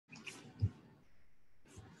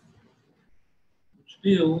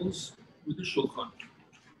deals with the Shulchan.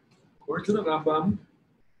 According to the Rambam,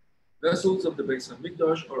 vessels of the Beis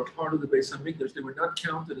HaMikdash are a part of the Beis HaMikdash. They were not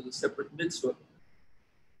counted as a separate mitzvah.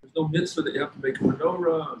 There's no mitzvah that you have to make a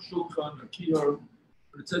menorah, a shulchan, a kiyar.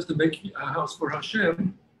 But it says to make a house for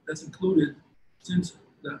Hashem, that's included, since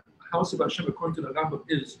the house of Hashem, according to the Rambam,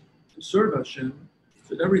 is to serve Hashem,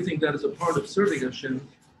 so everything that is a part of serving Hashem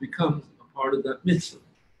becomes a part of that mitzvah.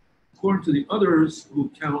 According to the others who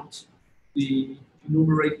count the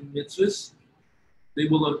enumerating mitzvahs, they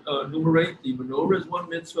will enumerate the menorah as one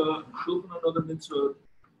mitzvah, shulchan another mitzvah.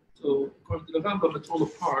 So according to the Rambam, it's all a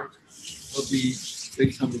part of the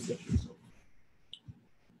Beis HaMikdash.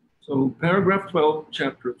 So paragraph 12,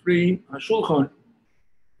 chapter 3, HaShulchan.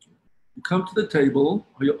 You come to the table,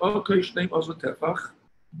 it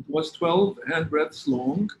was 12 handbreadths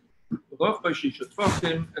long,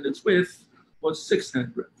 and its width was 6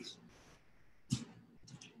 handbreadths.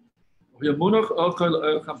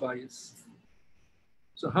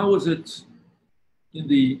 So how was it in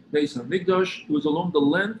the Beis HaMikdash? It was along the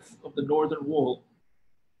length of the northern wall.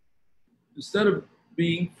 Instead of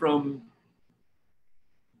being from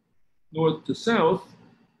north to south,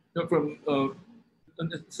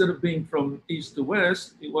 instead of being from east to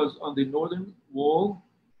west, it was on the northern wall,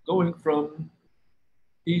 going from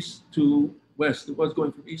east to west. It was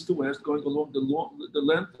going from east to west, going along the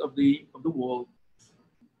length of the wall.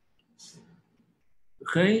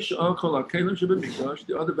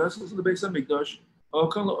 The other vessels of the Beis HaMikdash,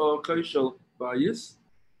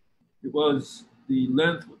 it was the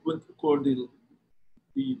length according to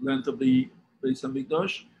the length of the Beis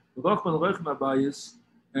HaMikdash,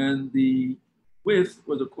 and the width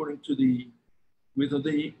was according to the width of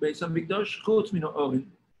the Beis HaMikdash.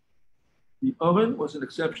 The oven was an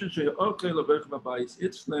exception.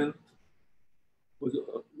 Its length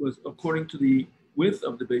was according to the width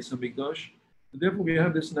of the Beis HaMikdash. And therefore, we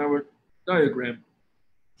have this in our diagram.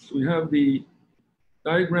 So we have the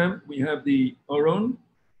diagram, we have the Aron,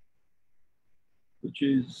 which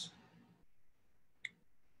is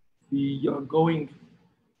the going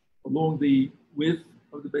along the width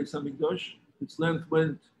of the Beis HaMikdash. Its length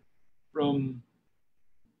went from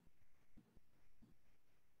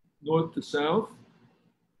north to south,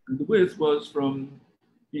 and the width was from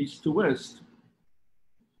east to west.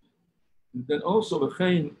 And then also the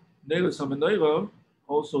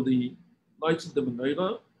also the lights of the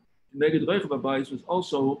menorah, was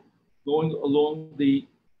also going along the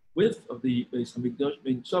width of the Beis HaMikdash,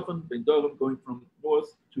 being Shafan, being Daram, going from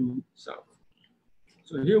north to south.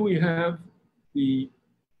 So here we have the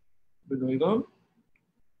menorah,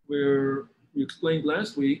 where we explained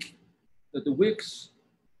last week that the wicks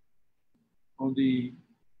on the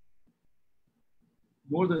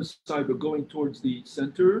northern side were going towards the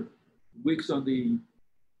center, wicks on the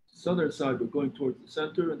southern side were going towards the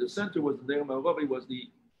center, and the center was the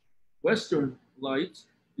western light,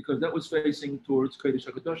 because that was facing towards Kodesh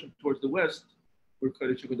HaKadoshim, towards the west, where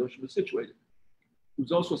Kodesh HaKadoshim was situated. There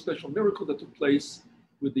was also a special miracle that took place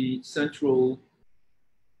with the central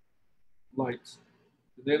light.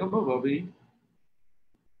 The Ner HaMaravi,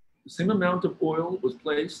 the same amount of oil was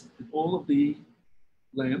placed in all of the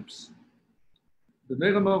lamps. The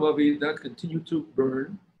Ner HaMaravi, that continued to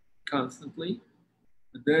burn constantly,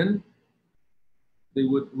 and then they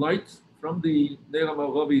would light from the Ner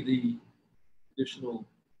HaMaravi the additional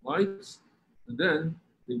lights, and then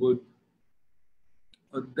they would,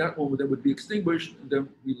 that one would be extinguished and then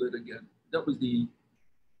relit again. That was the,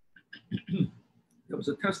 that was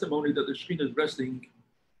a testimony that the Shekhinah is resting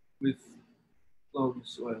with Klal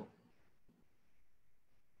Yisrael.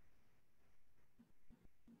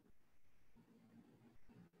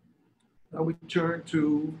 Now we turn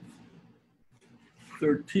to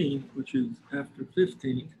 13, which is after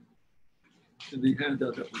 15, in the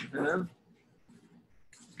handout that we have.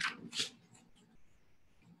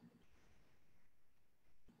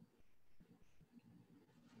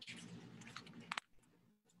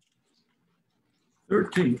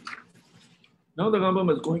 Now the Rambam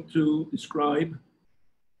is going to describe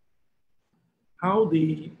how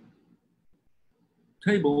the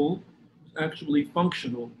table is actually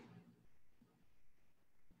functional.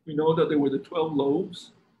 We know that there were the 12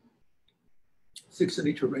 loaves, 6 in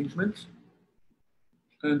each arrangement,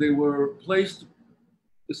 and they were placed,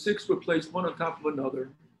 the 6 were placed one on top of another.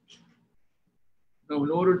 Now, in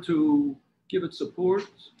order to give it support,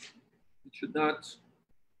 it should not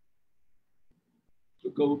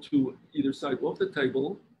go to either side of the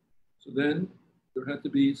table. So then there had to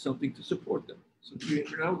be something to support them. So we're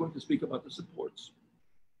now going to speak about the supports.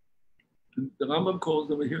 And the Rambam calls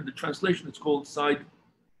them here in the translation, it's called side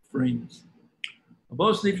frames.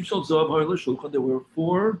 There were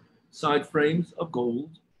 4 side frames of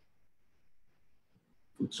gold.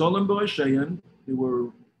 They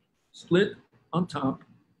were split on top.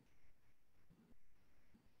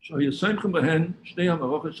 They were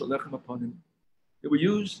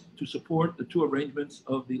used to support the 2 arrangements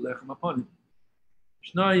of the lechem aponim.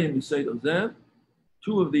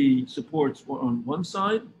 2 of the supports were on one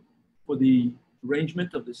side for the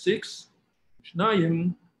arrangement of the 6.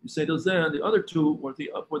 And the other 2 were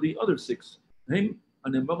for the other 6. And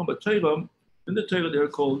in the Torah they're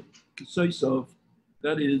called Kisaisav.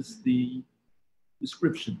 That is the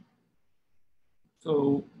description.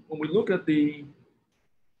 So when we look at the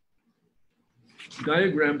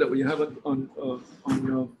diagram that we have on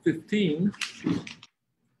 15,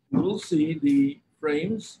 we'll see the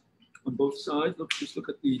frames on both sides. Just look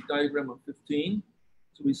at the diagram on 15.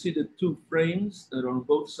 So we see the 2 frames that are on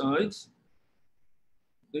both sides.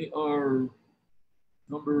 They are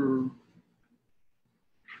number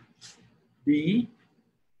B,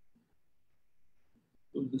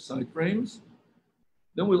 those are the side frames.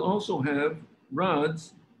 Then we'll also have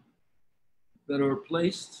rods that are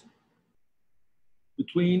placed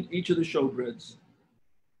between each of the showbreads.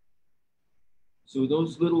 So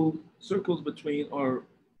those little circles between are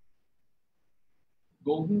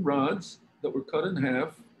golden rods that were cut in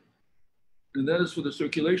half, and that is for the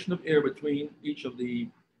circulation of air between each of the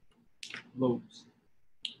lobes.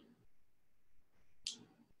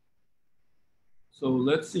 So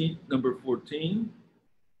let's see number 14.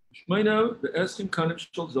 There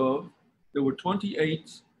were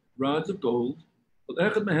 28 rods of gold.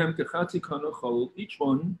 Each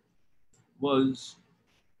one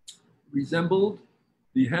resembled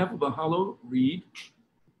the half of a hollow reed.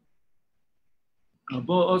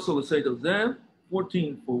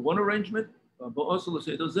 14 for one arrangement, and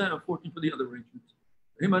 14 for the other arrangement.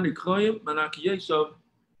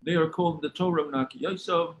 They are called the Torah Menaki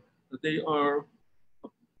Yosef, that they are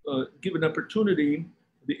given opportunity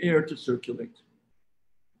for the air to circulate.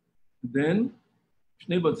 Then,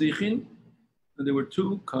 and there were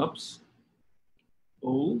 2 cups,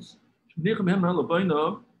 bowls. In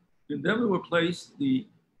them were placed the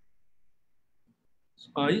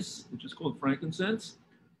spice, which is called frankincense.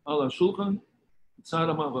 Ala shulchan,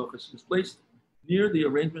 is placed near the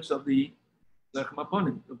arrangements of the lechem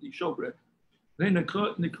aponim, of the showbread. In the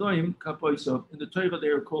Torah, they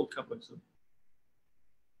are called kapoisav.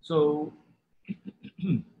 So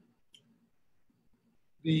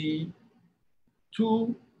the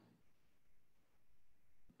 2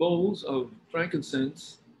 bowls of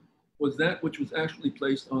frankincense was that which was actually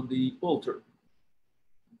placed on the altar.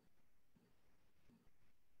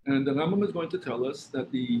 And the Rambam is going to tell us that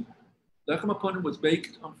the lechem aponim was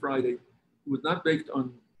baked on Friday. It was not baked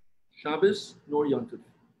on Shabbos nor Yom Tov. It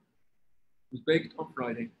was baked on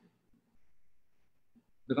Friday.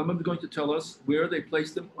 The Rambam is going to tell us where they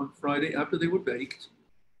placed them on Friday after they were baked.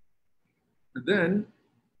 And then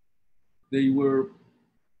they were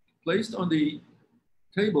placed on the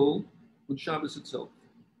table on Shabbos itself.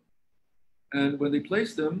 And when they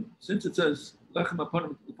placed them, since it says lechem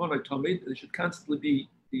aponim l'fonai tamid, they should constantly be,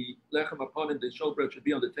 the lechem aponim, the showbread should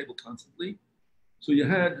be on the table constantly. So you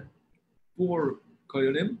had 4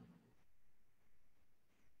 kohanim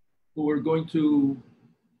who were going to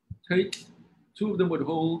take, 2 of them would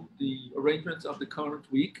hold the arrangements of the current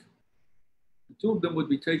week, and 2 of them would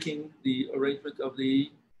be taking the arrangement of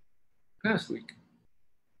the past week.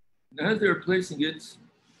 And as they're placing it,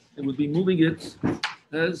 they would be moving it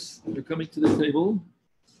as they're coming to the table.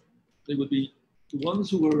 They would be, the ones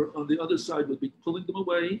who were on the other side would be pulling them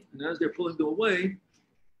away, and as they're pulling them away,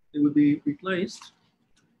 they would be replaced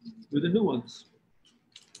with the new ones.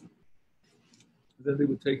 And then they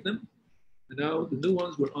would take them, and now the new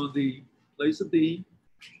ones were on the place of the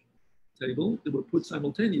table. They were put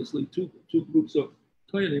simultaneously. Two groups of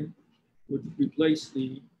kohanim would replace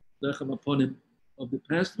the lechem aponim of the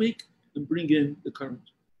past week and bring in the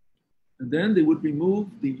current. And then they would remove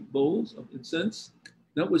the bowls of incense.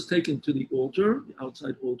 That was taken to the altar, the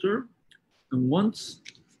outside altar. And once,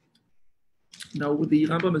 now the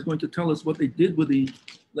Rambam is going to tell us what they did with the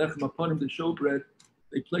lechem aponim, the showbread.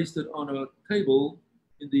 They placed it on a table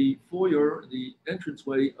in the foyer, the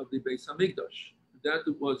entranceway of the Beis Hamikdash. That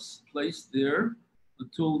was placed there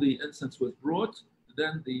until the incense was brought. And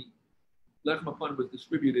then the lechem aponim was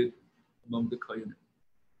distributed among the kohanim.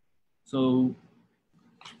 So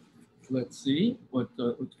let's see what's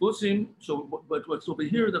fusim. But what's over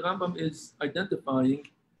here, the Rambam is identifying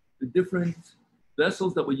the different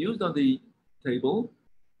vessels that were used on the table.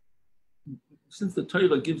 Since the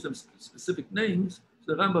Torah gives them specific names,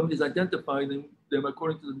 the Rambam is identifying them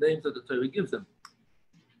according to the names that the Torah gives them.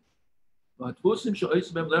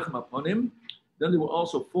 Then there were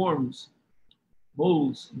also forms,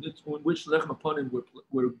 molds, in which lechem aponim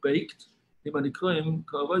were baked.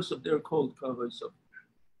 They're called kavaisov,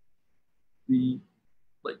 the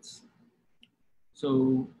plates.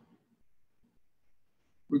 So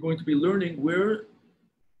we're going to be learning where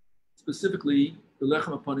specifically the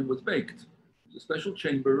lechem aponim was baked. There's a special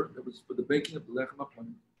chamber that was for the baking of the lechem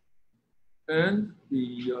aponim. And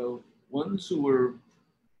the ones who were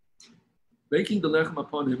baking the lechem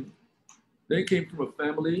aponim, they came from a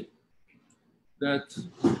family that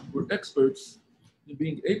were experts in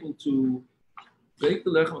being able to bake the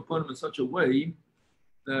lechem aponim in such a way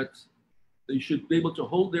that they should be able to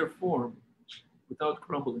hold their form without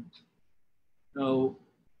crumbling. Now,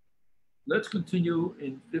 let's continue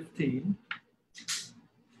in 15.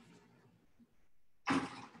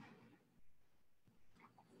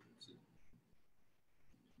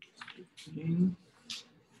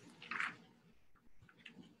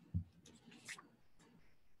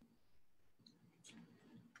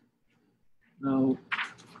 Now,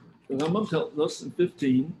 the Rambam tells us in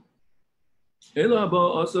 15, Ela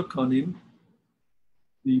haba asa kanim,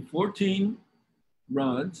 the 14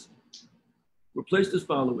 rods were placed as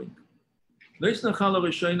following. The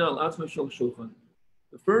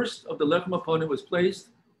first of the lechem aponim was placed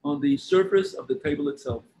on the surface of the table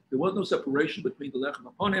itself. There was no separation between the lechem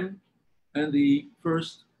aponim and the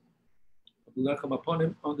first of the lechem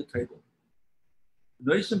aponim on the table.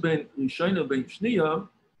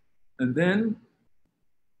 And then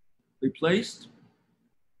they placed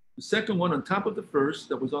the second one on top of the first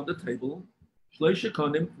that was on the table, 3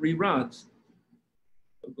 rods.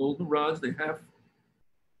 The golden rods, they have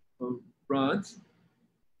rods.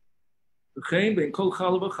 Between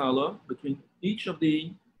each of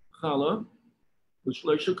the challah was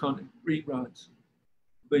 3 rods.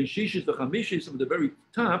 From the very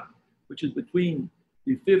top, which is between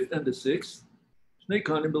the 5th and the 6th,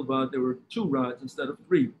 there were 2 rods instead of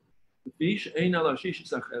 3.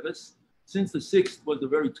 Since the 6th was the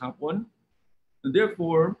very top one, and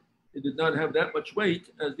therefore it did not have that much weight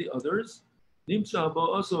as the others.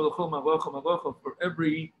 For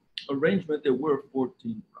every arrangement, there were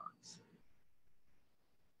 14 rods.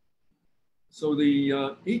 So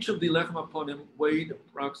the each of the lechem aponim weighed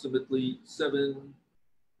approximately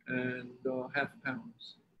 7.5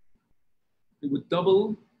 pounds. It would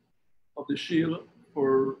double of the shir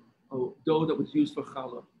for dough that was used for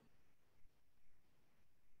challah.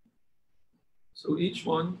 So each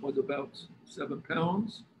one was about 7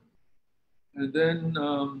 pounds. And then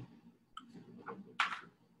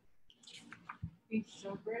each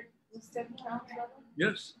showbread was 7 pounds?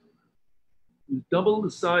 Yes. You double the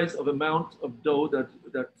size of amount of dough that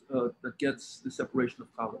gets the separation of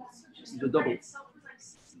challah. The double.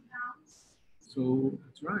 So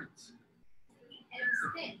that's right.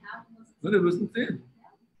 But it wasn't thin.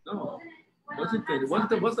 No, it wasn't thin. It wasn't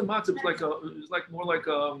the matzah. It was like more like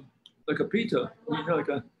a pita. You know,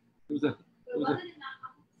 it was a.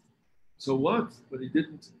 So what? But he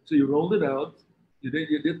didn't. So you rolled it out. You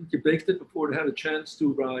baked it before it had a chance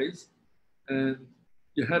to rise, and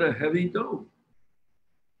you had a heavy dough.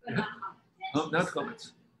 Not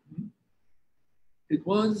chametz. It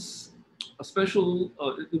was a special.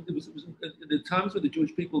 It was in the times when the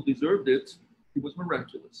Jewish people deserved it. It was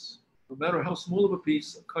miraculous. No matter how small of a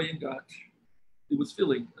piece a kohen got, it was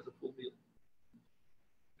filling as a full meal.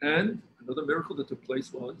 And another miracle that took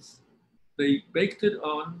place was they baked it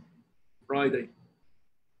on Friday.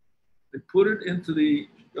 They put it into the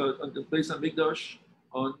Beis HaMikdash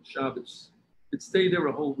on Shabbos. It stayed there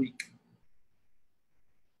a whole week.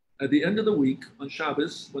 At the end of the week, on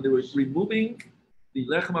Shabbos, when they were removing the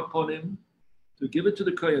lechem aponim to give it to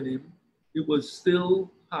the kohanim, it was still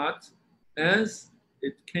hot as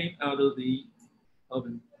it came out of the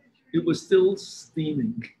oven. It was still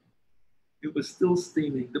steaming. It was still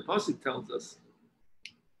steaming. The pasuk tells us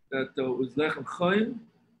that it was lechem chaim.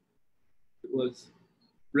 It was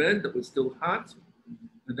bread that was still hot,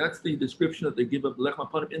 and that's the description that they give of lechem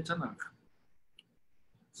aponim in Tanakh.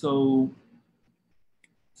 So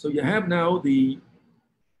you have now the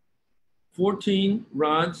 14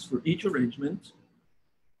 rods for each arrangement,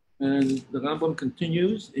 and the Rambam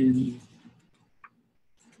continues in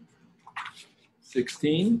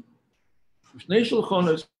 16. There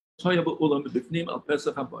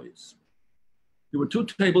were 2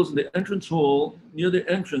 tables in the entrance hall near the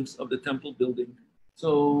entrance of the temple building.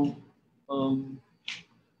 So when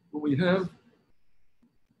we have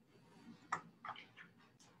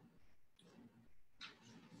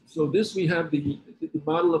we have the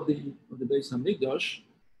model of the Beis HaMikdash.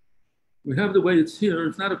 We have the way it's here.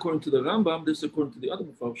 It's not according to the Rambam. This is according to the other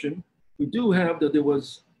Mepharshim. we do have that there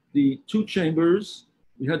was the two chambers.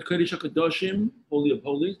 We had Kodesh HaKadoshim, Holy of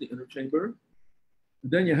Holies, the inner chamber.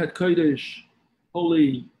 And then you had Kodesh,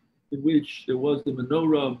 Holy, in which there was the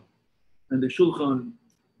menorah and the shulchan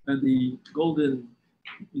and the golden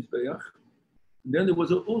mizbeach. And then there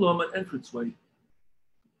was an ulam, an entranceway.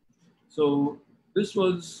 So this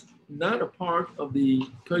was not a part of the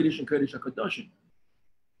Kodesh and Kodesh HaKadoshim.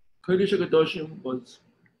 Kodesh HaKadoshim was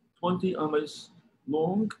 20 amas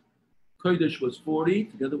long. Kodesh was 40,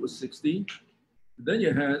 together was 60. And then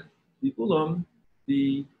you had the ulam,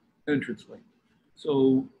 the entranceway.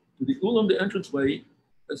 So the ulam, the entranceway,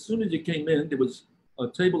 as soon as you came in, there was a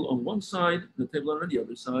table on one side and a table on the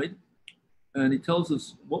other side. And he tells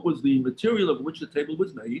us what was the material of which the table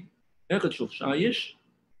was made. Echad shel shayish.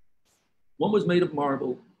 One was made of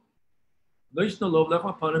marble.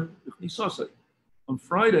 On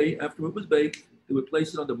Friday, after it was baked, they would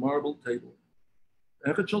place it on the marble table.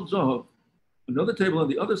 Echad shel zahav. Another table on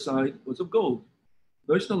the other side was of gold.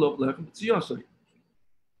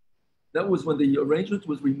 That was when the arrangement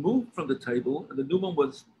was removed from the table and the new one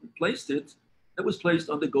was replaced it. That was placed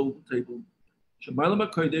on the golden table. When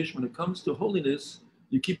it comes to holiness,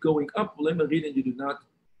 you keep going up, and you do not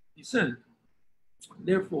descend.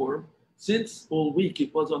 Therefore, since all week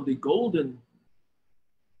it was on the golden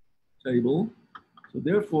table, so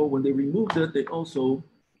therefore when they removed it, they also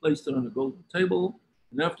placed it on a golden table.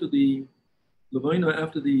 And after the Levina,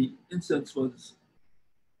 after the incense was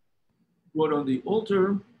brought on the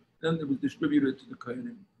altar, then it was distributed to the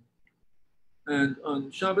Kohanim. And on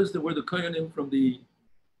Shabbos, there were the Kohanim from the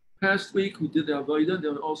past week who did the Avodah.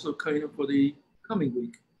 There were also Kohanim for the coming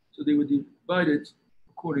week. So they were divided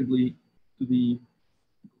accordingly to the.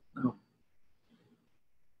 Now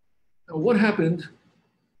what happened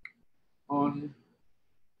on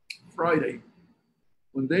Friday?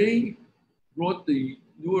 When they brought the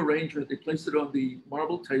new arrangement, they placed it on the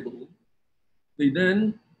marble table. They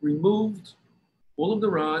then removed all of the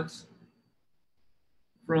rods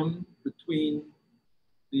from between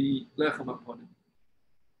the lechem aponim.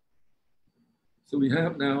 So we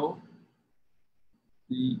have now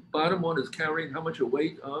the bottom one is carrying how much a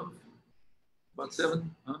weight of? About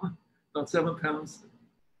 7 pounds.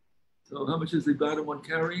 So how much is the bottom one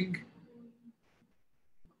carrying?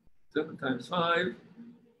 7 times 5,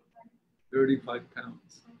 35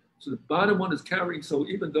 pounds. So the bottom one is carrying, so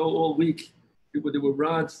even though all week there were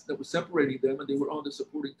rods that were separating them and they were on the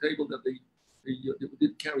supporting table that they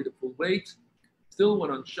didn't carry the full weight, still when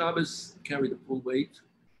on Shabbos carried the full weight,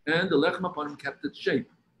 and the lechem upon him kept its shape.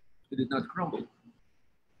 It did not crumble.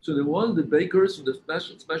 So there was the bakers from the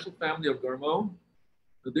special family of Garmo,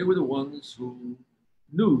 that they were the ones who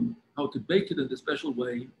knew how to bake it in the special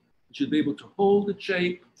way. It should be able to hold its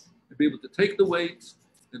shape, and be able to take the weight,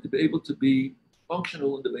 and to be able to be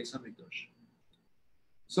functional in the Beis HaMikdash.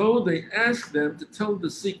 So they asked them to tell the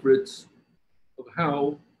secrets of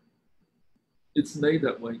how it's made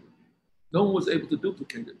that way. No one was able to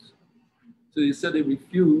duplicate it. So they said they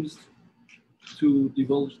refused to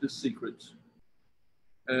divulge this secret.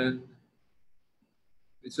 And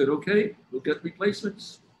they said, okay, we'll get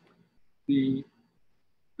replacements. The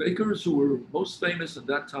bakers who were most famous at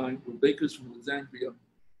that time were bakers from Alexandria,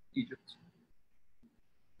 Egypt.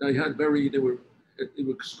 They were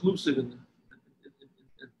exclusive in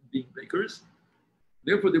being bakers.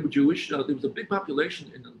 Therefore, they were Jewish. There was a big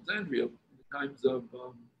population in Alexandria in the times of,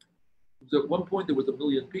 at one point there was 1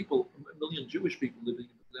 million people, 1 million Jewish people living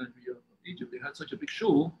in Alexandria, Egypt. They had such a big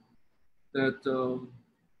shul that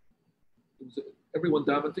everyone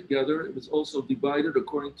davened together. It was also divided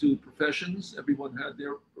according to professions. Everyone had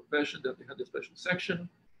their profession, that they had a special section,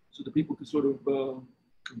 so the people could sort of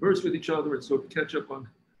converse with each other and sort of catch up on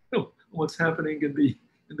what's happening in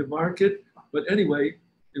the market. But anyway,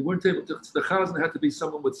 they weren't able to. The chazan had to be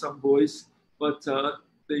someone with some voice, but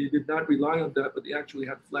they did not rely on that. But they actually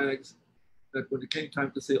had flags that when it came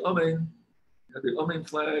time to say Amen, they had the Amen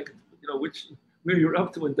flag, where you're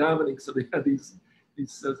up to in davening. So they had these.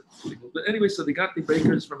 But anyway, so they got the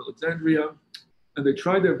bakers from Alexandria, and they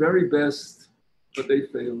tried their very best, but they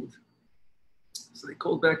failed. So they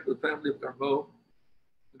called back the family of Garmo,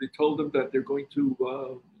 and they told them that they're going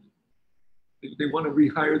to. They want to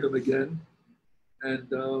rehire them again, and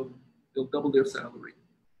they'll double their salary.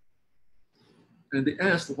 And they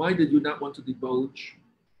asked, why did you not want to divulge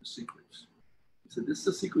the secrets? He said, this is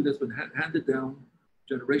a secret that's been handed down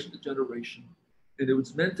generation to generation, and it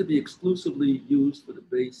was meant to be exclusively used for the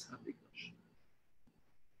Beis HaMikdash.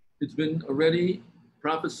 It's been already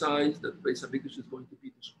prophesied that the Beis HaMikdash is going to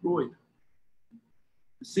be destroyed.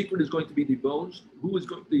 The secret is going to be divulged. What is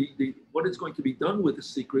going to be done with the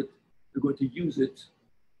secret? They're going to use it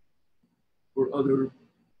for other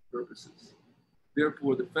purposes.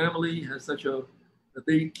 Therefore, the family has such a that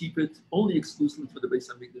they keep it only exclusively for the Beis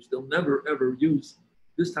Hamikdash. They'll never ever use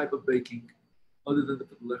this type of baking other than the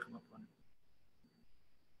lechem upon it.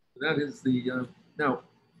 That is the now.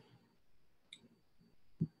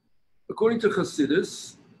 According to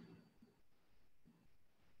Chassidus,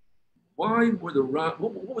 why were the rod?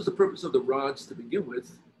 What was the purpose of the rods to begin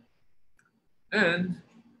with? And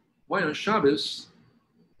why on Shabbos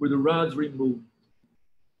were the rods removed?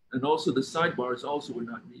 And also the sidebars also were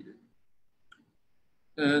not needed.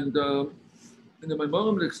 And the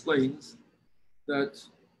Maimonides explains that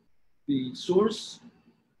the source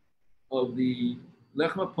of the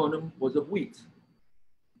lechem aponim was of wheat.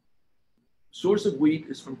 Source of wheat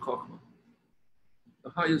is from Chochmah, the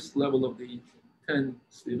highest level of the 10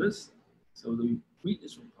 sfivas. So the wheat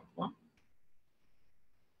is from Chochmah.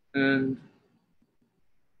 And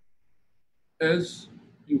as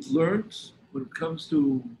you've learned, when it comes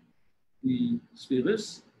to the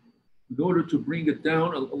sfivas, in order to bring it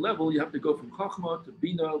down a level, you have to go from Chochmah to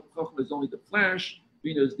Bina. Chochmah is only the flash.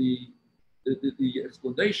 Bina is the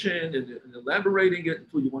explanation and elaborating it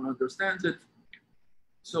until you want to understand it.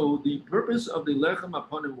 So the purpose of the lechem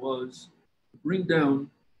aponim was to bring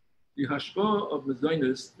down the hashpah of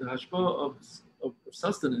mezainis, the hashpah of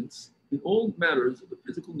sustenance in all matters of the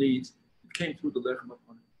physical needs. It came through the lechem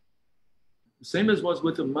aponim. The same as was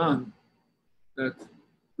with the man, that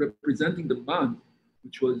representing the man,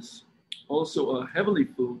 which was also a heavenly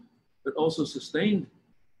food, but also sustained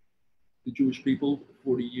the Jewish people for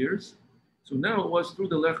 40 years. So now it was through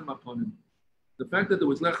the lechem aponim. The fact that there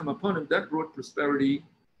was lechem aponim, that brought prosperity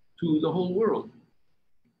to the whole world.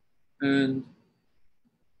 And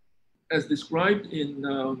as described in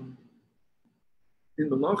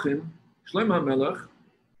Malachim, Shlomo HaMelech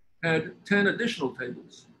had 10 additional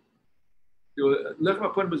tables. Lechem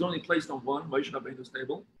aponim was only placed on one, Moshe Rabbeinu's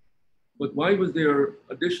table. But why was there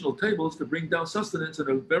additional tables? To bring down sustenance in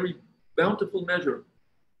a very bountiful measure.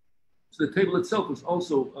 So the table itself was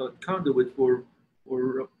also a conduit for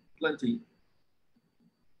plenty.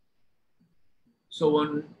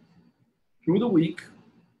 So through the week,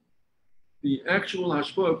 the actual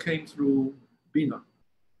hashpah came through Bina.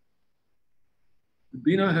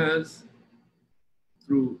 Bina has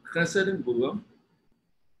through Chesed and Gvura,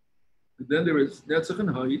 and then there is Netzach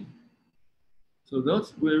and Haid. So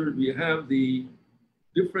that's where we have the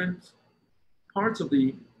different parts of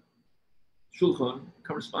the Shulchan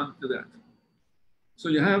correspond to that. So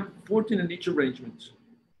you have 14 in each arrangement.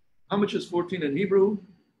 How much is 14 in Hebrew?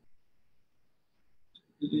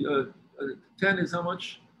 10 is how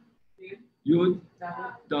much? Yud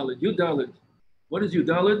Daled. Yud Daled. What is Yud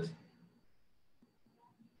Daled?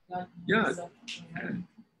 Yeah.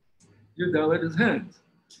 Yud Daled is hand.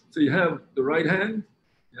 So you have the right hand,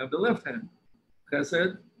 you have the left hand.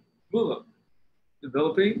 Chesed, Gvura,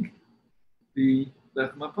 developing the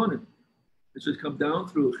lechem aponim. It should come down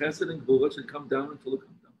through Chesed and Gvura. It should come down until it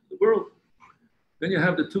comes down to the world. Then you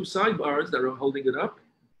have the two sidebars that are holding it up,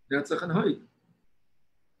 Netzach and Haid.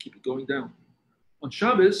 Keep it going down. On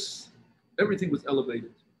Shabbos, everything was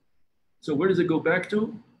elevated. So where does it go back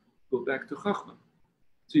to? Go back to Chachma.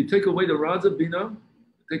 So you take away the rods of Bina,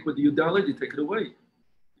 you take away the Yudalit, you take it away.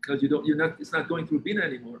 Because it's not going through Bina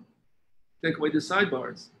anymore. Take away the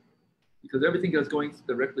sidebars, because everything is going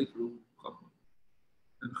directly through Chachma.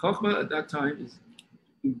 And Chachma at that time is,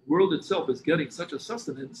 the world itself is getting such a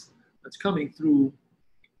sustenance that's coming through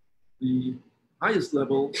the highest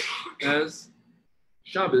level as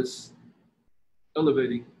Shabbos,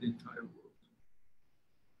 elevating the entire world.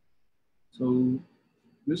 So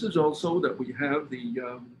this is also that we have the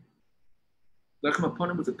Lechem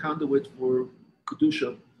Aponim was a conduit for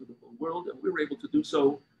Kedusha to the whole world, and we were able to do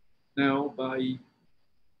so now by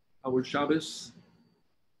our Shabbos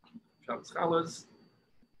Chalas.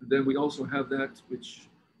 And then we also have that which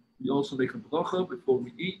we also make a bracha before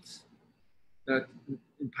we eat, that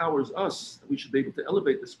empowers us, that we should be able to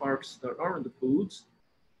elevate the sparks that are in the foods.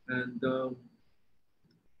 And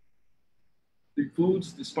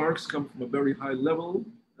the sparks come from a very high level,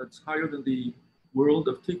 that's higher than the world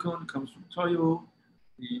of Tikkun, comes from Toyu,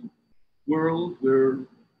 the world where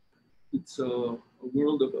it's a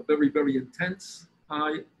world of a very, very intense,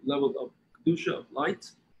 high level of Kedusha, of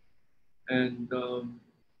light. And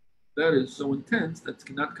that is so intense that it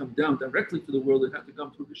cannot come down directly to the world. It has to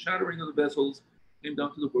come through the shattering of the vessels, came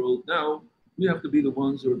down to the world. Now, we have to be the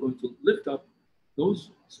ones who are going to lift up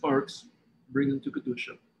those sparks, bring them to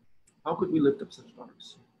Kedusha. How could we lift up such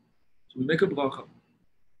sparks? So we make a bracha.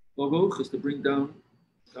 Baruch is to bring down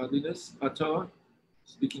godliness, Atah,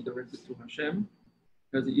 speaking directly to Hashem,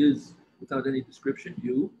 as he is without any description,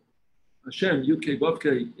 you. Hashem, Yud-Kei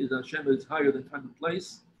Vav-Kei, is Hashem is higher than time and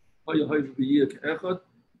place. Haya Hayv V'Yiyah Ke'echad.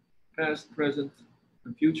 Past, present,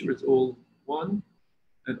 and future is all one.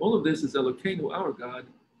 And all of this is Elokeinu, our God,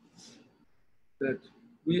 that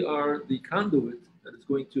we are the conduit that is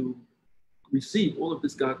going to receive all of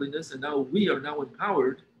this godliness. And now we are now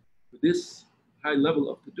empowered with this high level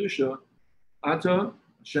of Kedusha. Ata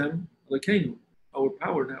Hashem Elokeinu, our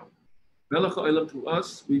power now. Melech ha'olam, to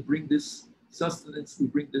us, we bring this sustenance, we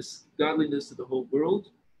bring this godliness to the whole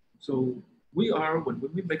world. So we are, when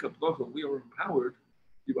we make a bracha, we are empowered.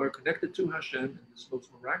 We are connected to Hashem in this most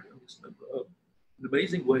miraculous, an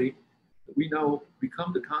amazing way, that we now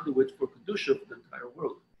become the conduit for Kedusha for the entire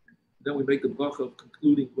world. And then we make the bracha of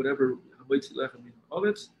concluding whatever Hamaitzi Lechem in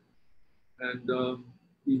Haaretz. And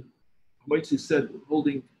the Hamaitzi said,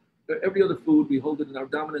 holding every other food, we hold it in our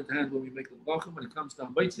dominant hand when we make the bracha. When it comes to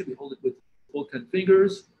Hamaitzi, we hold it with all 10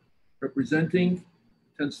 fingers, representing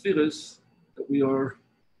 10 spheres that we are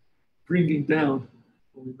bringing down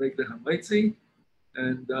when we make the Hamaitzi.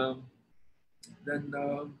 And then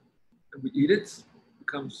we eat it. It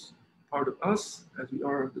becomes part of us as we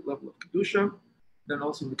are at the level of Kedusha. Then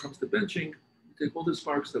also when it comes to benching, we take all the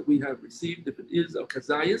sparks that we have received. If it is a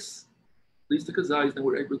kazayas, at least the kazayas, then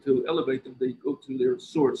we're able to elevate them. They go to their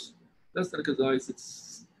source. Less than a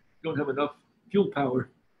kazayas, you don't have enough fuel power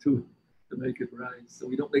to make it rise. So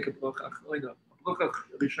we don't make a bracha achroina. A bracha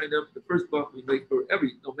rishayna, the first bracha we make for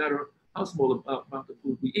every, no matter how small amount of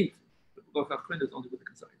food we eat. The bracha achroina is only with the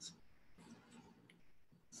kazayas.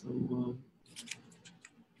 So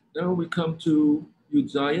now we come to Yud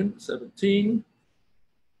Zayin 17.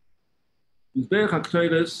 Mizbeach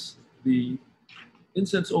HaKtoros, the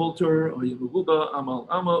incense altar, or Yeruba Amal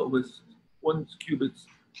Amma, was 1 cubit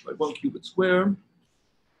by 1 cubit square.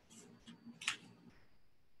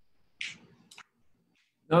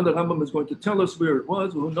 Now the Rambam is going to tell us where it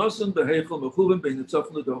was. It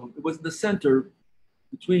was in the center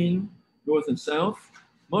between north and south.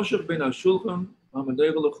 Moshe ben HaShulchan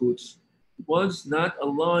HaManeva. It was not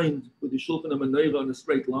aligned with the Shulchan HaManeva in a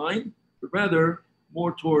straight line, but rather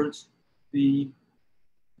more towards the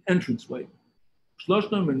entranceway. All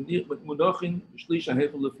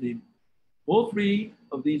 3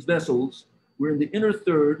 of these vessels were in the inner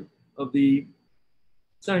third of the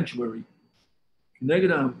sanctuary,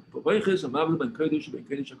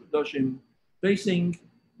 facing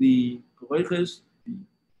the koveches, the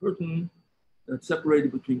curtain that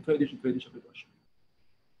separated between Kodesh and Kodesh HaKadoshim.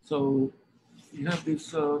 So we have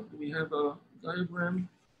this, we have a diagram.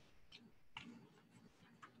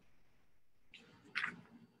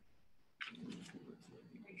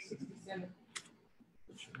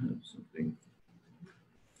 It should have something.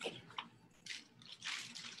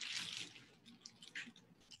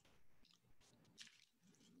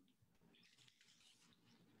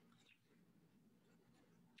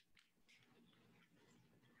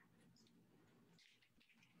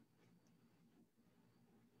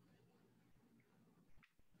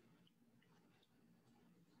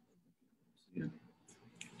 Yeah.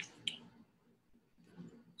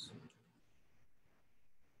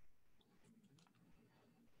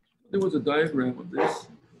 There was a diagram of this.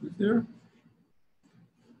 Is there?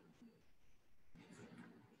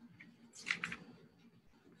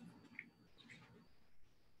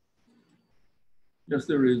 Yes,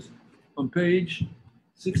 there is. On page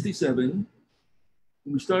 67,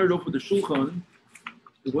 when we started off with the Shulchan,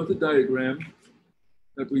 there was a diagram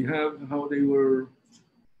that we have how they were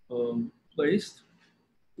placed.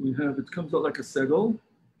 We have, it comes out like a segel.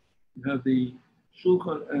 We have the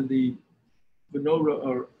Shulchan and the menorah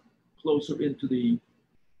are closer into the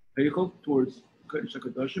Heichel towards Kodesh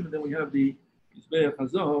HaKadoshim, and then we have the Mizbeach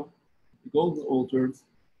HaZahav, the golden altar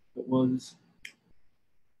that was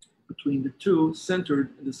between the two,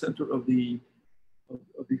 centered in the center of the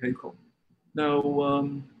Heichel. Now,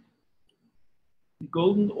 the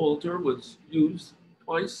golden altar was used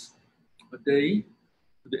twice a day.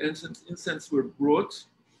 The incense were brought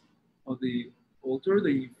on the altar.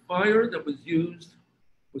 The fire that was used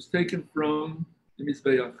was taken from the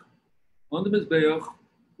Mizbeach. On the Mizbeach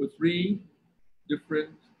were 3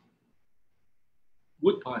 different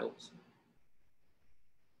wood piles.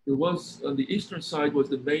 There was, on the eastern side was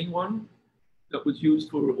the main one that was used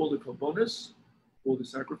for all the korbanos, all the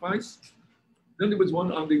sacrifice. Then there was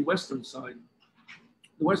one on the western side.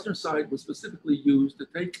 The western side was specifically used to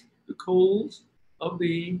take the coals of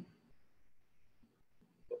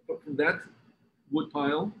from that wood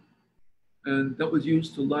pile, and that was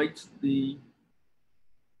used to light the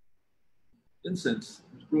incense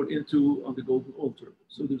brought into on the golden altar.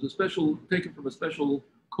 So there's a special, taken from a special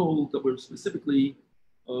coal that were specifically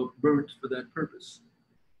burnt for that purpose.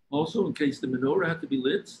 Also, in case the menorah had to be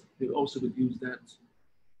lit, they also would use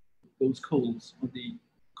those coals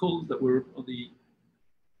that were on the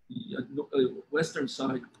western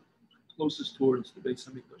side, closest towards the Beis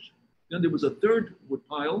Hamikdash. Then there was a third wood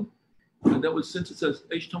pile, and that was, since it says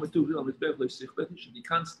Eish Tamituv on Mizbeach Leisichbet, it should be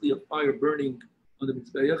constantly a fire burning on the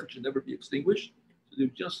Mizbeach. It should never be extinguished. So they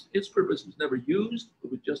just, its purpose was never used.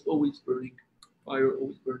 It was just always burning, fire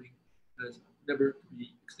always burning, as never to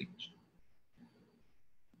be extinguished.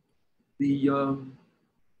 The on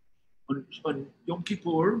Yom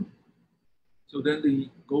Kippur, so then the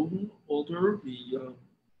golden altar, the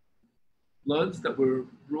bloods that were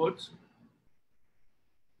brought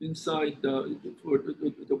inside that were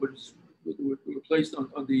placed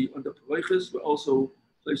on the pareiches were also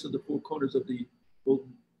placed on the four corners of the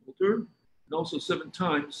golden altar, and also 7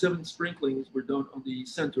 sprinklings were done on the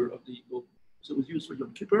center of the golden. So it was used for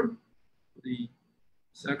Yom Kippur, for the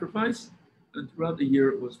sacrifice, and throughout the year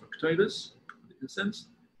it was for Ketuvos, the incense.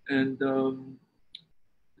 And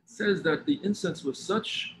it says that the incense was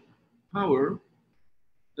such power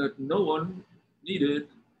that no one needed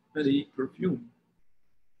any perfume.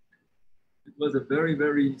 It was a very,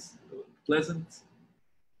 very pleasant,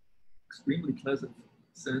 extremely pleasant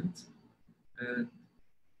scent, and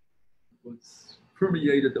was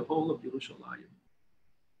permeated the whole of Yerushalayim.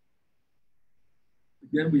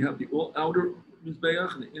 Again, we have the outer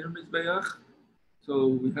Mizbeach and the inner Mizbeach. So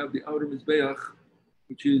we have the outer Mizbeach,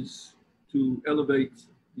 which is to elevate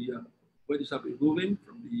the Avodas HaBerurim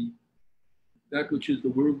from that which is the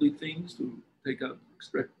worldly things, to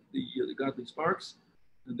extract the godly sparks.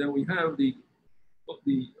 And then we have the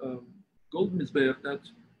golden Mizbeach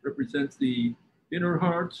that represents the inner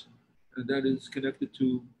heart, and that is connected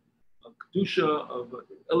to Kedusha, of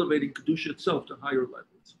elevating Kedusha itself to higher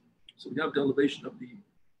levels. So we have the elevation of the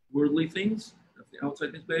worldly things, that's the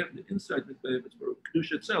outside Mizbeach. The inside Mizbeach is for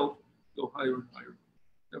Kedusha itself, go higher and higher,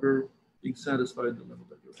 never being satisfied at the level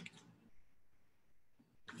that you're at.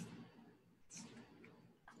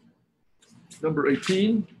 Number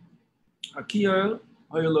 18, Hakia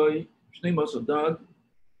Hayaloi Shnei Masadad.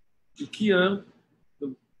 Hakia,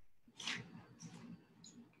 the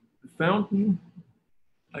fountain,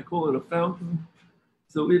 I call it a fountain,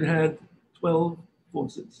 so it had 12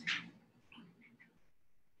 faucets.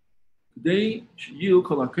 Today, Shiyu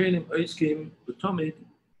Kolakenim Aiskim Batamid,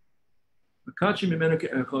 Makachi Mimenake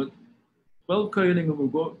Echad, 12 Kayanim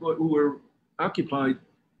who were occupied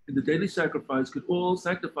in the daily sacrifice could all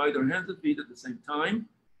sanctify their hands and feet at the same time,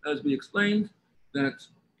 as we explained that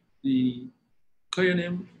the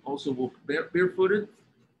Kohanim also walked barefooted,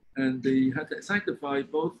 and they had to sanctify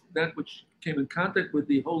both that which came in contact with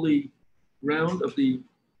the holy ground of the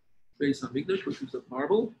Beis Hamikdash, which was of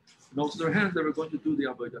marble, and also their hands that were going to do the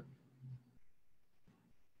avodah.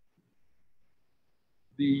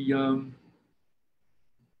 The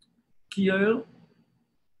Kiyah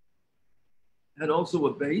had also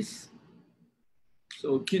a base.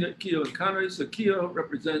 So Kiyah and Kanai. So Kiyah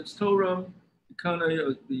represents Torah.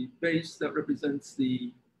 Kanai, the base that represents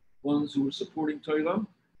the ones who were supporting Torah.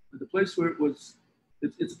 And the place where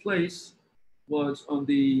its place was on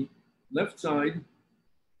the left side,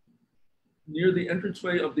 near the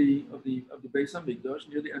entranceway of the Beis Hamikdash,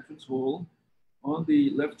 near the entrance hall, on the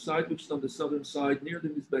left side, which is on the southern side, near the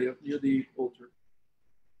Mizbeach, near the altar.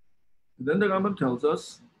 And then the Rambam tells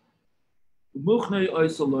us, they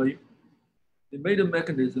made a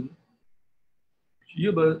mechanism,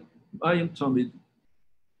 there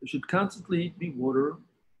should constantly be water.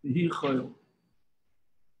 It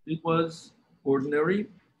was ordinary.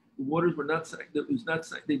 The waters were not,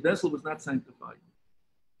 the vessel was not sanctified.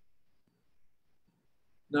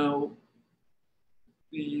 Now,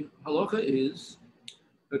 the halacha is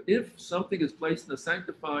that if something is placed in a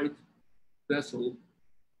sanctified vessel,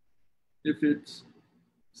 if it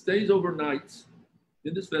stays overnight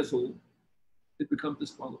in this vessel, it becomes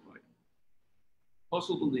disqualified.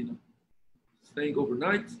 Also, Belina, staying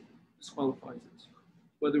overnight disqualifies it.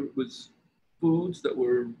 Whether it was foods that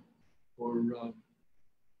were, or in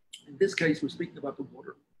this case, we're speaking about the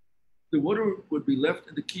water. The water would be left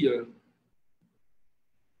in the kiyah,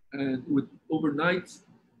 and overnight,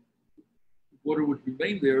 water would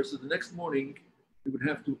remain there. So the next morning, they would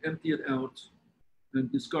have to empty it out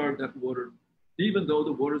and discard that water, even though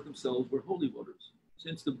the waters themselves were holy waters.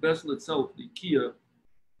 Since the vessel itself, the kiyah,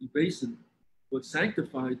 the basin, was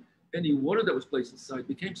sanctified, any water that was placed inside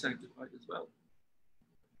became sanctified as well.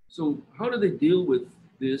 So how do they deal with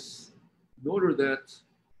this in order that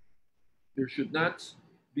there should not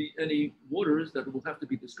be any waters that will have to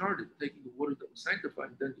be discarded, taking the waters that were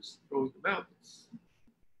sanctified and then just throwing them out?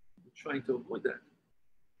 We're trying to avoid that.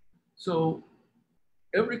 So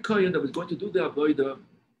every kohen that was going to do the avodah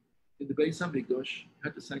in the Beis Hamikdash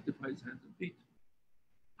had to sanctify his hands and feet.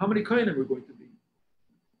 How many kohenim were going to be?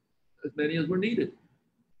 As many as were needed.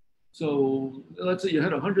 So let's say you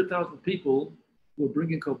had 100,000 people who were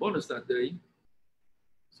bringing korbanos that day.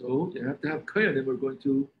 So you have to have kohenim who are going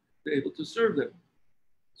to be able to serve them.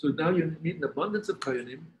 So now you need an abundance of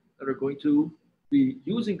kohenim that are going to be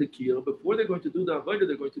using the kiyah. Before they're going to do the avodah,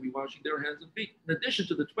 they're going to be washing their hands and feet. In addition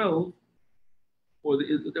to the 12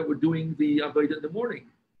 that were doing the avodah in the morning.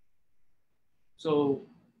 So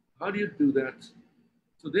how do you do that?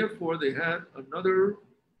 So therefore, they had another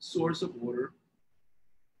source of water,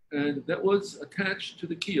 and that was attached to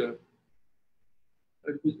the kiyah,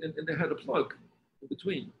 and they had a plug in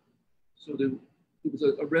between. So there was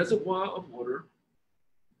a reservoir of water,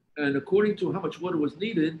 and according to how much water was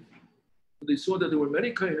needed, they saw that there were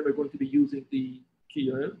many kohenim that were going to be using the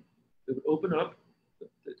kiyah. They would open up,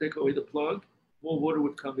 they take away the plug, more water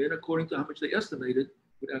would come in according to how much they estimated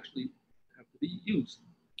would actually have to be used.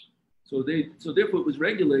 So therefore it was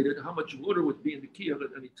regulated how much water would be in the kiyah at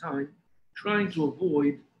any time, trying to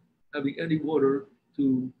avoid having any water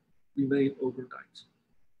to remain overnight.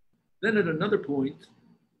 Then at another point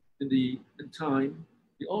in time,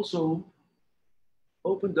 he also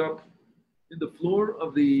opened up in the floor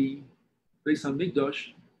of the Beis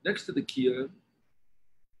Hamikdash next to the kiyah.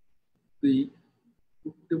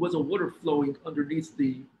 There was a water flowing underneath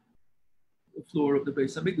the floor of the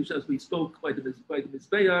Beis Hamikdash, as we spoke by the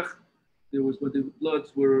Mizbeach. There was when the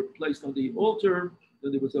bloods were placed on the altar.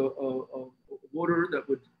 Then there was a water that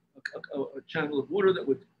would a channel of water that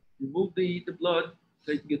would remove the blood,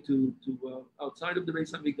 taking it to outside of the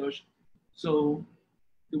Beis Hamikdash. So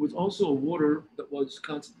there was also a water that was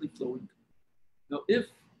constantly flowing. Now, if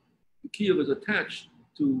the kiyah was attached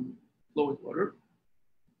to flowing water,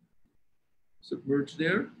 submerged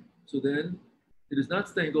there, so then it is not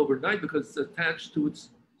staying overnight because it's attached to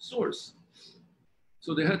its source.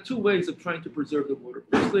 So they had two ways of trying to preserve the water.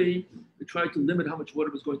 Firstly, they tried to limit how much water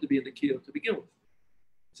was going to be in the kiyah to begin with.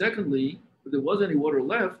 Secondly, if there was any water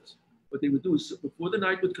left, what they would do is before the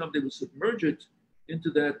night would come, they would submerge it into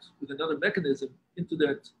that, with another mechanism, into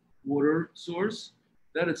that water source.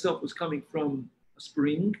 That itself was coming from a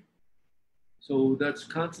spring. So that's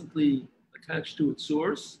constantly attached to its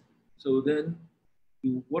source. So then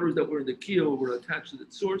the waters that were in the kiyah were attached to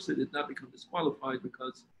its source. It did not become disqualified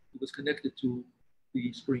because it was connected to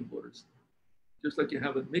the spring waters. Just like you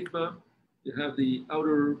have a mikvah, you have the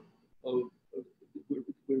outer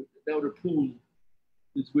the outer pool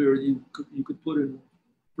is where you could put in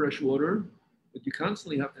fresh water, but you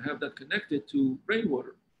constantly have to have that connected to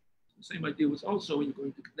rainwater. The same idea was also you're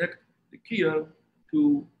going to connect the kiyah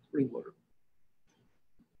to spring water.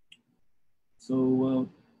 So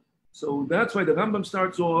that's why the Rambam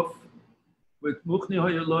starts off with Muchni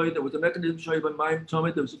Hayaloi. There was a mechanism Shayvan Maim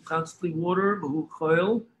Tomit. There was constantly water, Mahu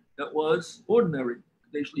Chayil, that was ordinary.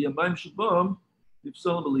 Actually, a Maim Shabam,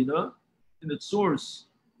 Yipsal Belina, in its source,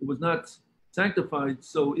 it was not sanctified.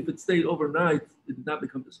 So if it stayed overnight, it did not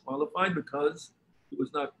become disqualified because it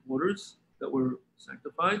was not waters that were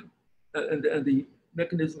sanctified, and the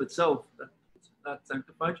mechanism itself that was not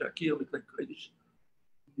sanctified.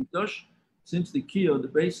 Since the kiyah, the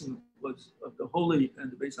basin was of the holy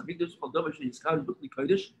and the Beis Hamikdash,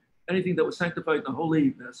 anything that was sanctified in the holy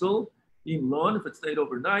vessel, in lawn, if it stayed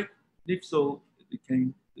overnight, nifsol, it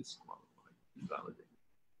became disqualified, invalidated.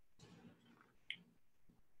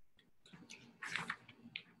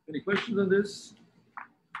 Any questions on this?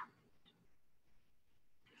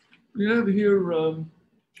 We have here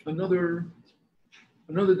another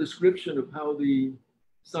description of how the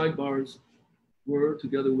sidebars were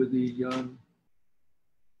together with the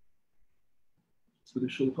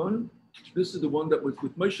shulchan. This is the one that was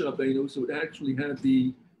with Moshe Rabbeinu, so it actually had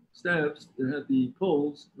the staves, it had the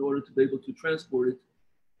poles in order to be able to transport it.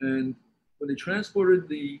 And when they transported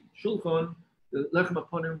the shulchan, the lechem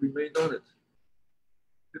aponim remained on it.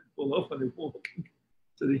 It didn't fall off when they were walking.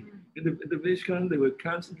 So in the Mishkan, they were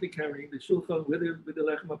constantly carrying the shulchan with the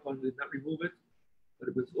lechem aponim. They did not remove it, but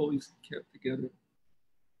it was always kept together.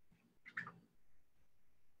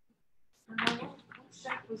 What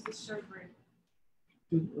shape was the showbread?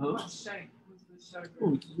 What shape was the showbread?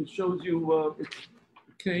 Oh, it shows you it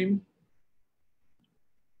came.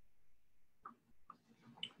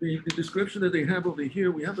 The description that they have over here,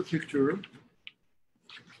 we have a picture.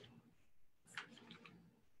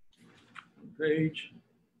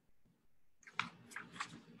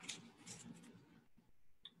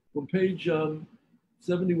 On page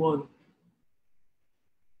 71,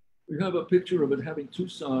 we have a picture of it having two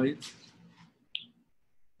sides.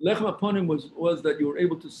 Lechem aponim was that you were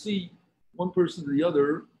able to see one person to the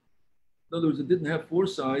other. In other words, it didn't have four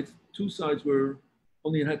sides. Two sides were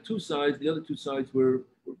only it had two sides. The other two sides were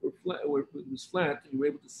flat. It was flat, and you were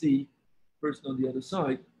able to see the person on the other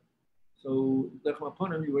side. So lechem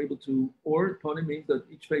upon him, you were able to, or upon him means that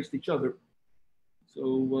each faced each other.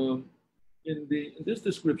 So in this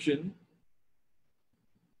description,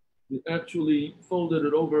 it actually folded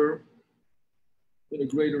it over in a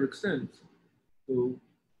greater extent. So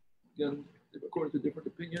again, according to different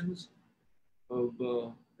opinions of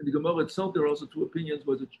in the Gemara itself, there are also two opinions: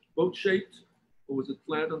 was it boat shaped or was it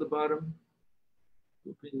flat on the bottom?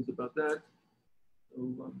 Two opinions about that.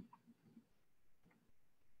 So,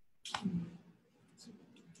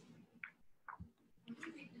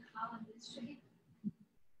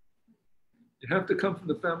 you have to come from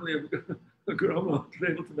the family of a grandma to be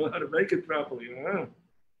able to know how to make it properly.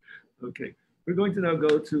 Okay, we're going to now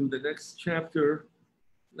go to the next chapter.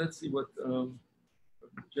 Let's see what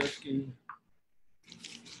Jesky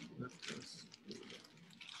left us.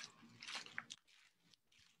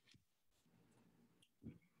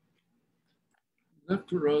 Left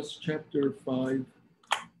for us chapter 5.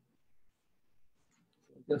 I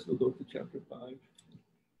guess we'll go to chapter 5.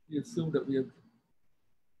 We assume that we have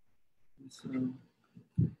this.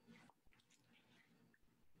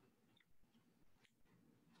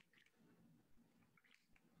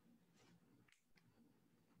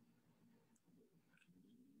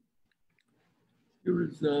 Here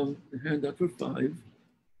is the handout for 5.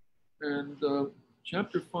 And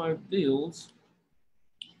chapter 5 deals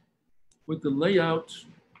with the layout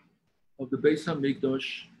of the Beis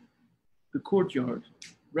HaMikdash, the courtyard,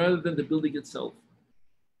 rather than the building itself.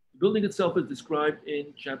 The building itself is described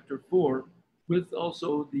in chapter 4 with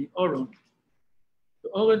also the Aron.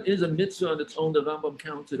 The Aron is a mitzvah on its own. The Rambam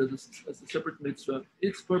counts it as a separate mitzvah.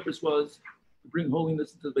 Its purpose was to bring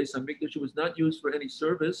holiness into the Beis HaMikdash. It was not used for any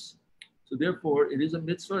service. So therefore, it is a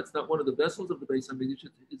mitzvah. It's not one of the vessels of the Beis HaMikdash.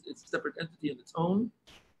 It's a separate entity on its own.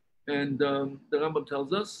 And the Rambam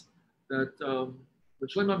tells us that when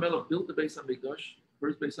Shlomo Melech built the Beis HaMikdash,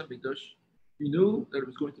 first Beis HaMikdash, he knew that it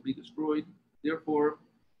was going to be destroyed. Therefore,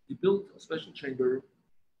 he built a special chamber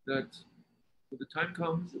that, when the time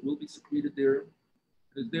comes, it will be secreted there.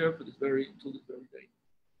 It is there for until this very day.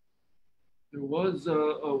 There was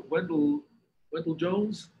Wendell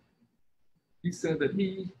Jones. He said that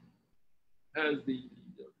he has the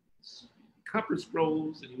copper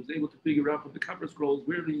scrolls, and he was able to figure out from the copper scrolls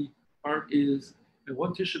where the ark is. And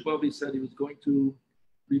one Tisha B'Av, he said he was going to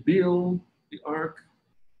reveal the ark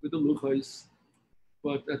with the luchos,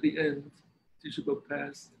 but at the end, Tisha B'Av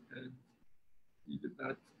passed, and he did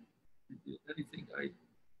not reveal anything.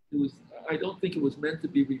 I don't think it was meant to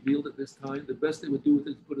be revealed at this time. The best they would do with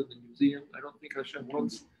it is put it in the museum. I don't think Hashem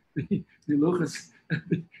wants the luchos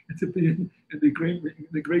to be in the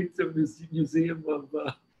great museum of.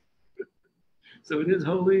 So it is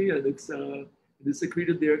holy, and it is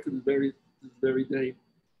secreted there to this very day.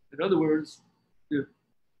 In other words, the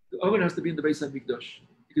oven has to be in the Beis HaMikdash.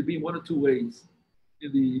 It could be in one of two ways: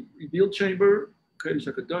 in the revealed chamber, Kodesh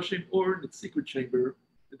HaKadoshim, or in the secret chamber.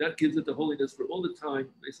 And that gives it the holiness for all the time.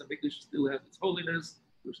 Beis HaMikdash still has its holiness.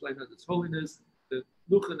 Yerushalayim has its holiness. The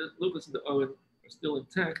luchos and the oven are still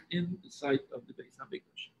intact in the site of the Beis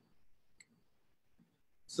HaMikdash.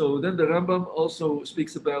 So then the Rambam also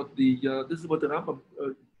speaks about this is what the Rambam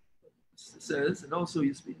says, and also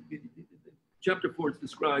in chapter 4 it's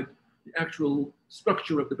described the actual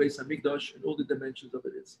structure of the Beis HaMikdash and all the dimensions of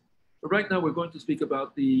it is. But right now we're going to speak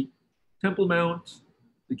about the Temple Mount,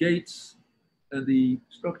 the gates, and the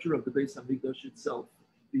structure of the Beis HaMikdash itself,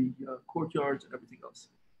 the courtyards and everything else.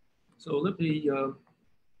 So let me, in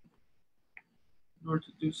order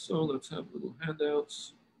to do so, let's have little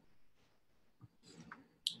handouts.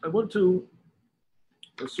 I want to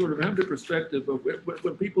sort of have the perspective of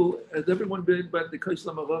when people, has everyone been by the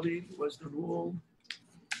Kaislam Aravi, Western Wall,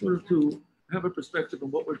 sort of to have a perspective on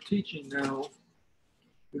what we're teaching now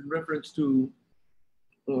in reference to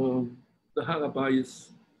the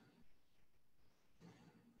Harabayis.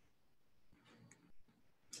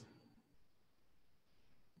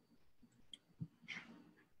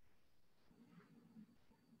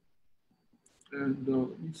 And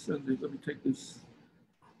let me take this.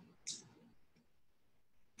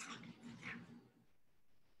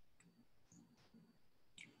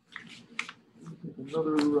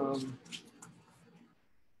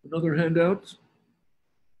 Another handout,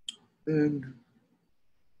 and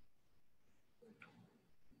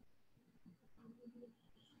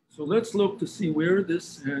so let's look to see where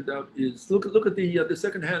this handout is. Look at the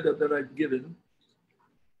second handout that I've given.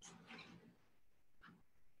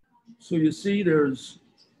 So you see, there's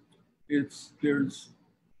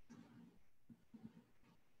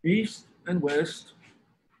east and west,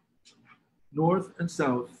 north and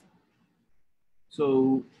south.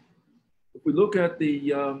 So if we look at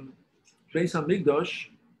the Beis Hamikdash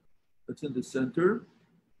that's in the center,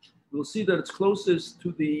 we'll see that it's closest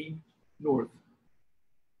to the north.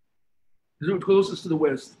 It's closest to the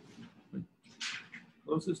west.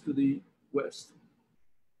 Closest to the west.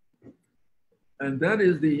 And that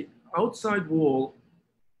is the outside wall.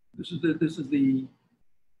 This is the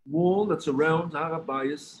wall that surrounds Har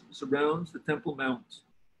HaBayis, surrounds the Temple Mount,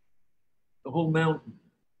 the whole mountain.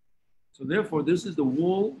 So therefore, this is the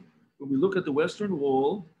wall. When we look at the western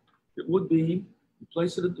wall, it would be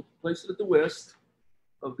place it at the west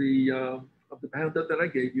of the handout that I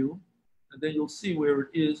gave you, and then you'll see where it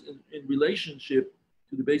is in relationship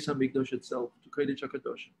to the Beis Hamikdash itself, to Kodesh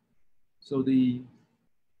HaKadoshim. So the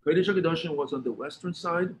Kodesh HaKadoshim was on the western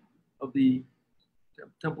side of the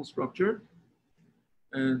temple structure,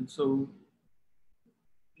 and so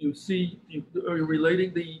you see, are you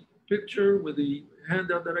relating the picture with the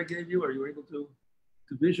handout that I gave you? Are you able to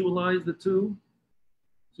visualize the two?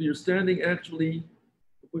 So you're standing actually,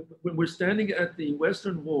 when we're standing at the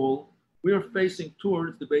western wall, we are facing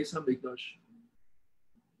towards the Beis Hamikdash.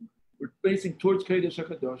 We're facing towards Kodesh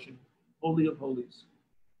HaKadoshim, Holy of Holies.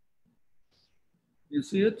 You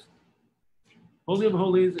see it? Holy of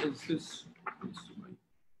Holies is this.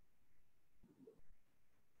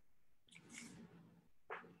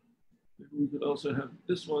 We could also have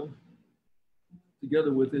this one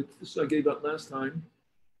together with it. This I gave out last time.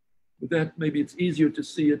 With that, maybe it's easier to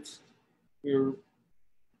see it. Here,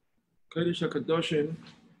 Kodesh HaKadoshim,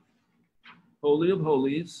 Holy of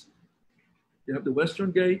Holies. You have the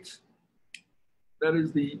western gate. That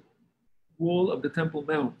is the wall of the Temple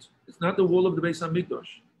Mount. It's not the wall of the Beis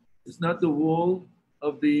Hamikdash. It's not the wall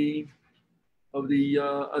of the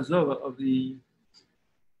Azara, of the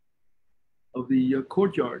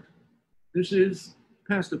courtyard. This is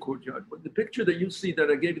past the courtyard. But the picture that you see that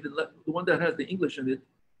I gave you, the one that has the English in it,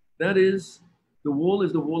 that is the wall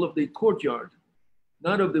of the courtyard,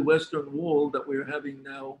 not of the western wall that we're having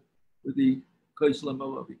now with the Kaisel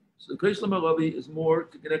HaMaravi. So the Kaisel HaMaravi is more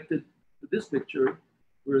connected to this picture,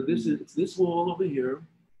 where it's this wall over here,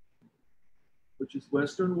 which is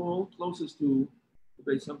western wall, closest to the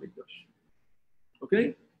Beis Hamikdash.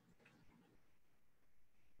 Okay?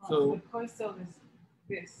 So the Kaisel is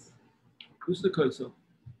this. This is the Kaisel.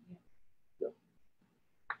 Yeah.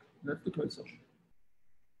 That's the Kaisel.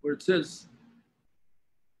 Where it says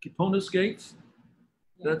Kipponis gates,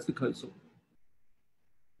 that's the Kaisel.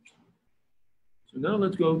 So now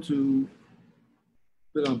let's go to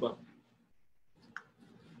the Rambam.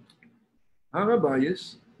 Har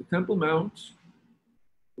HaBayis, the Temple Mount,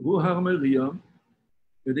 Har Moriah,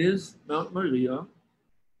 it is Mount Moriah.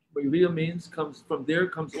 Moriah means comes from there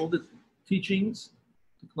comes all the teachings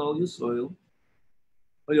to Klal Yisrael.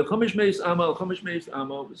 It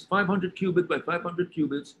was 500 cubits by 500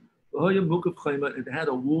 cubits. It had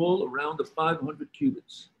a wall around the 500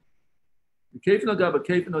 cubits. There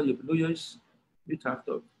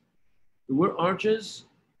were arches,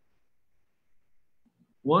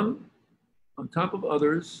 one on top of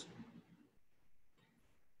others,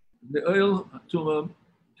 the oil to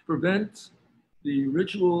prevent the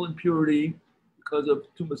ritual impurity because of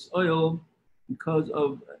tumas oil, because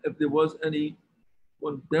of if there was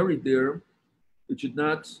anyone buried there, it should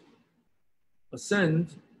not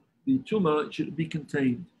ascend. The tumah should be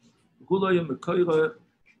contained. It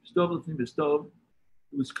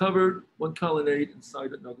was covered one colonnade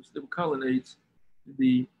inside another. So there were colonnades in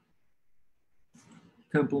the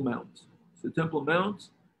Temple Mount. So the Temple Mount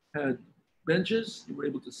had benches. You were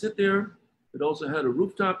able to sit there. It also had a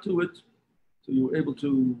rooftop to it. So you were able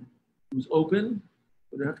to, it was open,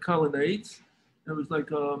 but it had colonnades. It was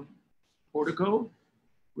like a portico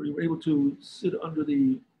where you were able to sit under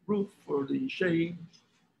the roof for the shade.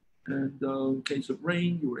 And in case of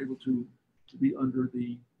rain, you were able to be under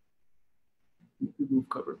the roof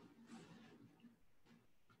cover.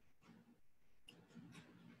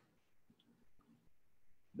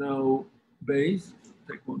 Now, Beis,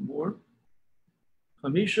 take one more.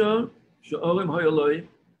 Chamisha Sha'arim Hayaloi,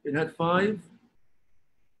 it had 5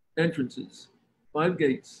 entrances, 5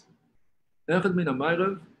 gates. Echad min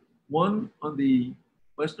HaMa'arav, 1 on the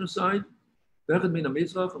western side, Echad min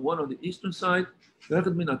HaMizrach, and 1 on the eastern side,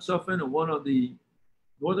 Echad min HaTzofen, and 1 on the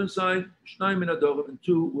northern side, Shnayim min HaDorim, and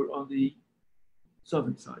 2 were on the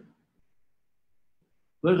southern side.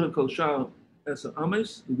 Lechad kol shar esa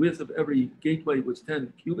ames, the width of every gateway was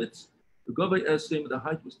 10 cubits. The Gavai Esim, the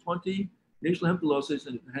height was 20. Yesh lahem peloses,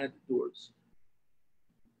 and it had doors.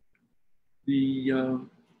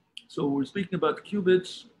 So we're speaking about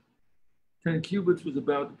cubits. 10 cubits was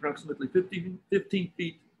about approximately 15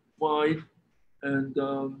 feet wide and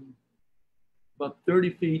about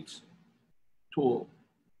 30 feet tall.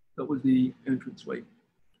 That was the entranceway.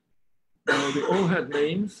 Now, they all had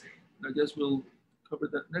names. I guess we'll cover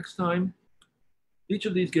that next time. Each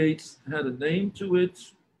of these gates had a name to it,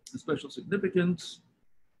 a special significance.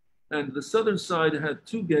 And the southern side had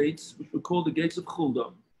two gates, which were called the gates of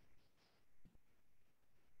Hulda.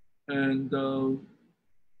 And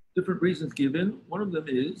different reasons given. One of them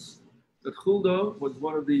is that Hulda was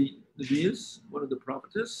one of the Nevi'is, one of the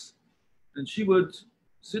prophetess, and she would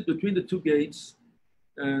sit between the two gates,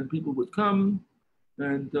 and people would come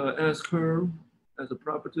and ask her as a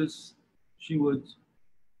prophetess. She would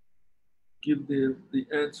give the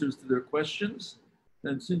answers to their questions.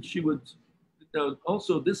 And since she would, now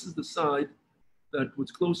also this is the side that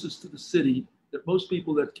was closest to the city, that most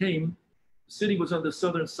people that came, the city was on the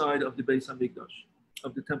southern side of the Beis HaMikdash,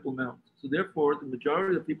 of the Temple Mount. So therefore, the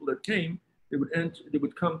majority of people that came, they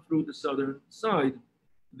would come through the southern side.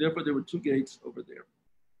 Therefore, there were two gates over there.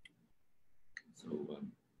 So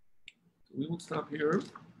we will stop here.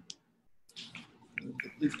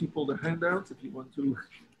 Please keep all the handouts if you want to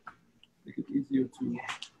make it easier to.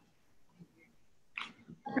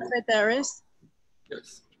 Rabbi Baras?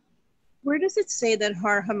 Yes. Where does it say that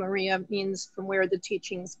Har HaMoriah means from where the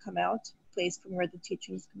teachings come out? Place from where the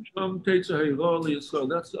teachings come out? So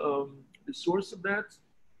that's the source of that.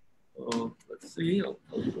 Let's see, I'll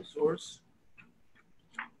tell you the source.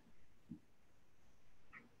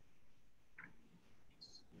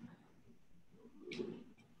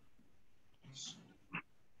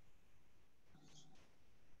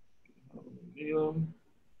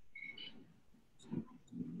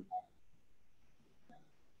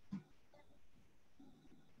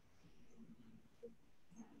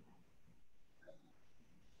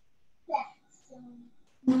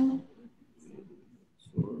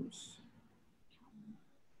 Source.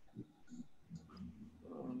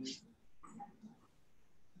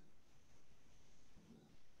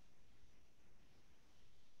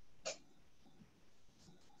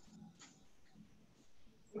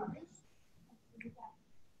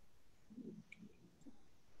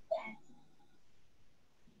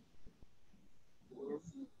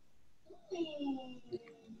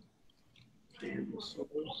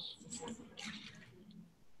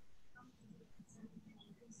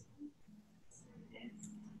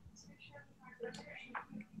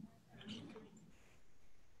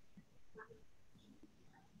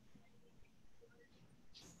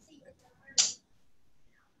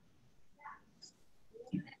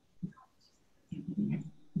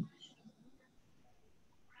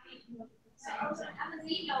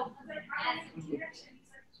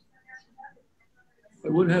 I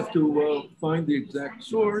would have to find the exact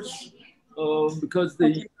source because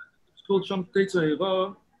it's called Sham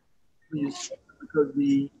Tetzah because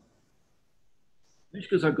the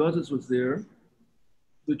Hilchos Beit was there,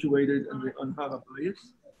 situated on Har HaBayis,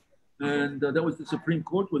 and that was the Supreme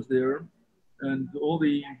Court was there, and all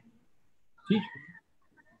the teaching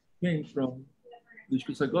came from the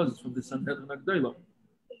Hilchos Beit from the Sanhedrin Agdela.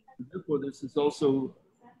 Therefore, this is also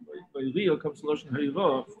by Ria comes Lashon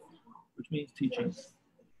Ha'ira, which means teaching.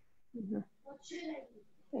 Mm-hmm. Thank you.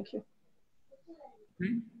 Okay.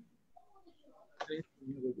 Okay.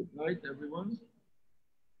 Have a good night, everyone.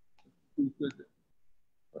 We could,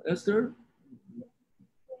 Esther.